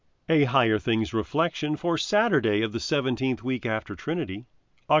A Higher Things Reflection for Saturday of the 17th week after Trinity,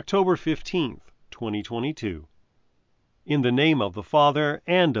 October 15th, 2022. In the name of the Father,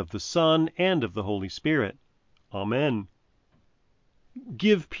 and of the Son, and of the Holy Spirit. Amen.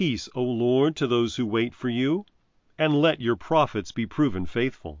 Give peace, O Lord, to those who wait for you, and let your prophets be proven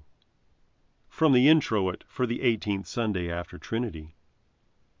faithful. From the Introit for the 18th Sunday after Trinity.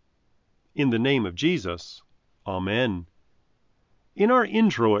 In the name of Jesus. Amen. In our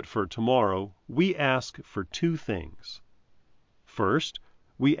Introit for tomorrow, we ask for two things. First,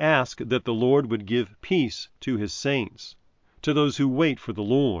 we ask that the Lord would give peace to his saints, to those who wait for the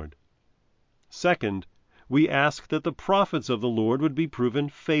Lord. Second, we ask that the prophets of the Lord would be proven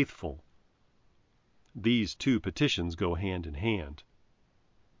faithful. These two petitions go hand in hand.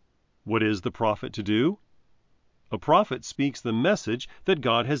 What is the prophet to do? A prophet speaks the message that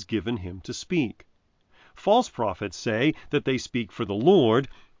God has given him to speak. False prophets say that they speak for the Lord,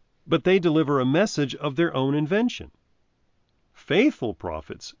 but they deliver a message of their own invention. Faithful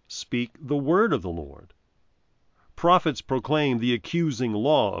prophets speak the word of the Lord. Prophets proclaim the accusing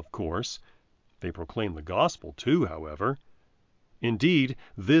law, of course. They proclaim the gospel too, however. Indeed,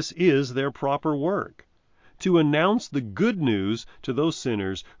 this is their proper work, to announce the good news to those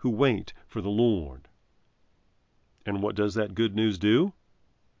sinners who wait for the Lord. And what does that good news do?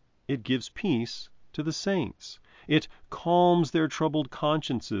 It gives peace to the saints. It calms their troubled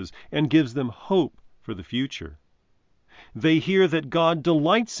consciences and gives them hope for the future. They hear that God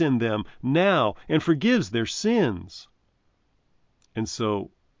delights in them now and forgives their sins. And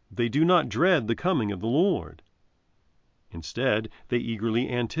so they do not dread the coming of the Lord. Instead, they eagerly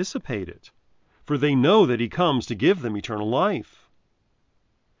anticipate it, for they know that he comes to give them eternal life.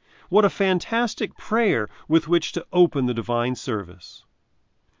 What a fantastic prayer with which to open the divine service.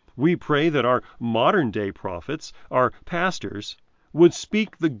 We pray that our modern-day prophets, our pastors, would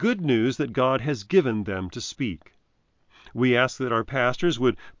speak the good news that God has given them to speak. We ask that our pastors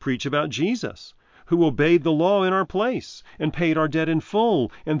would preach about Jesus, who obeyed the law in our place and paid our debt in full,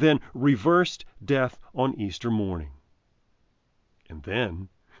 and then reversed death on Easter morning. And then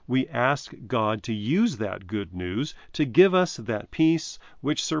we ask God to use that good news to give us that peace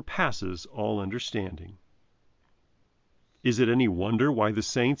which surpasses all understanding. Is it any wonder why the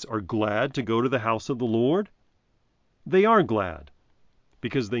saints are glad to go to the house of the Lord? They are glad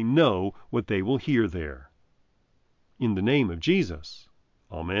because they know what they will hear there. In the name of Jesus.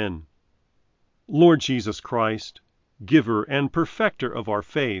 Amen. Lord Jesus Christ, giver and perfecter of our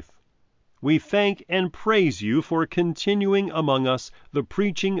faith, we thank and praise you for continuing among us the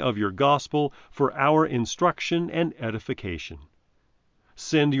preaching of your gospel for our instruction and edification.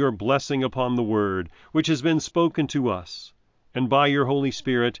 Send your blessing upon the word which has been spoken to us, and by your Holy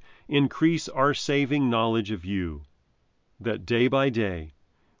Spirit increase our saving knowledge of you, that day by day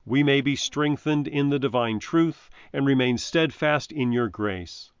we may be strengthened in the divine truth and remain steadfast in your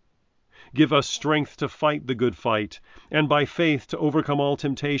grace. Give us strength to fight the good fight, and by faith to overcome all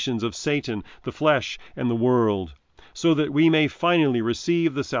temptations of Satan, the flesh, and the world, so that we may finally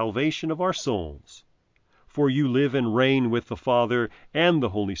receive the salvation of our souls. For you live and reign with the Father and the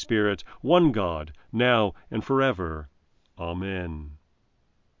Holy Spirit, one God, now and forever. Amen.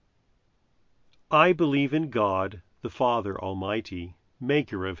 I believe in God, the Father Almighty,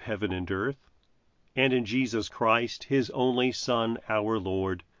 maker of heaven and earth, and in Jesus Christ, his only Son, our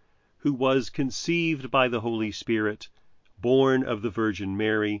Lord, who was conceived by the Holy Spirit, born of the Virgin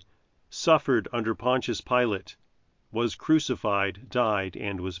Mary, suffered under Pontius Pilate, was crucified, died,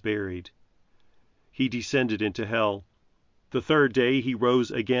 and was buried. He descended into hell. The third day he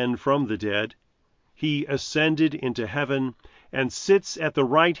rose again from the dead. He ascended into heaven and sits at the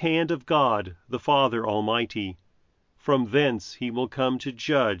right hand of God, the Father Almighty. From thence he will come to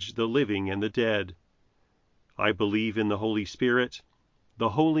judge the living and the dead. I believe in the Holy Spirit, the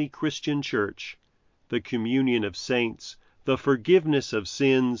holy Christian Church, the communion of saints, the forgiveness of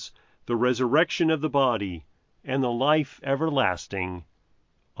sins, the resurrection of the body, and the life everlasting.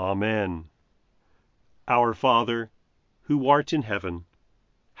 Amen. Our Father, who art in heaven,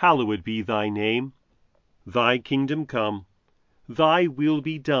 hallowed be thy name. Thy kingdom come, thy will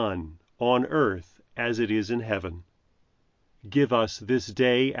be done, on earth as it is in heaven. Give us this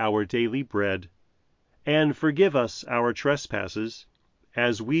day our daily bread, and forgive us our trespasses,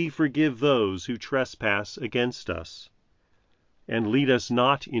 as we forgive those who trespass against us. And lead us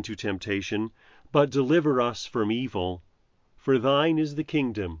not into temptation, but deliver us from evil. For thine is the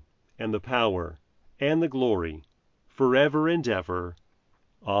kingdom, and the power, and the glory, forever and ever.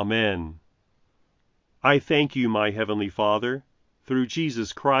 Amen. I thank you, my heavenly Father, through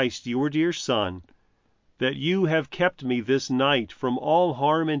Jesus Christ, your dear Son, that you have kept me this night from all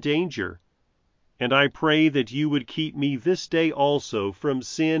harm and danger. And I pray that you would keep me this day also from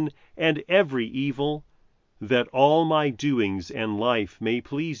sin and every evil, that all my doings and life may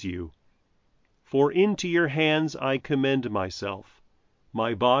please you. For into your hands I commend myself,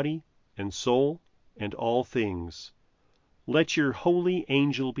 my body and soul and all things. Let your holy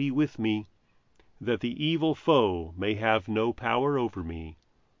angel be with me, that the evil foe may have no power over me.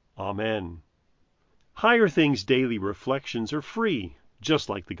 Amen. Higher Things Daily Reflections are free, just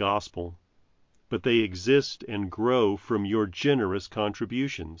like the Gospel, but they exist and grow from your generous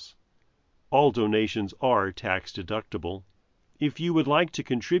contributions. All donations are tax deductible. If you would like to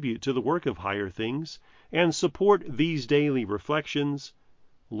contribute to the work of Higher Things and support these daily reflections,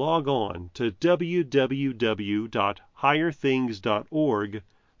 log on to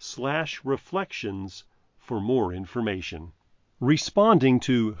www.higherthings.org/reflections for more information. Responding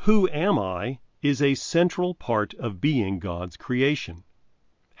to "Who am I?" is a central part of being God's creation.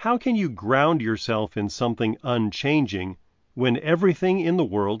 How can you ground yourself in something unchanging when everything in the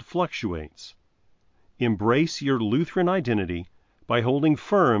world fluctuates? Embrace your Lutheran identity by holding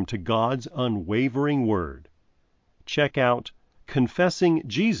firm to God's unwavering word. Check out Confessing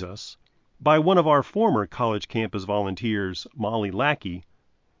Jesus by one of our former college campus volunteers, Molly Lackey,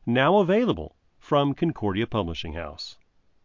 now available from Concordia Publishing House.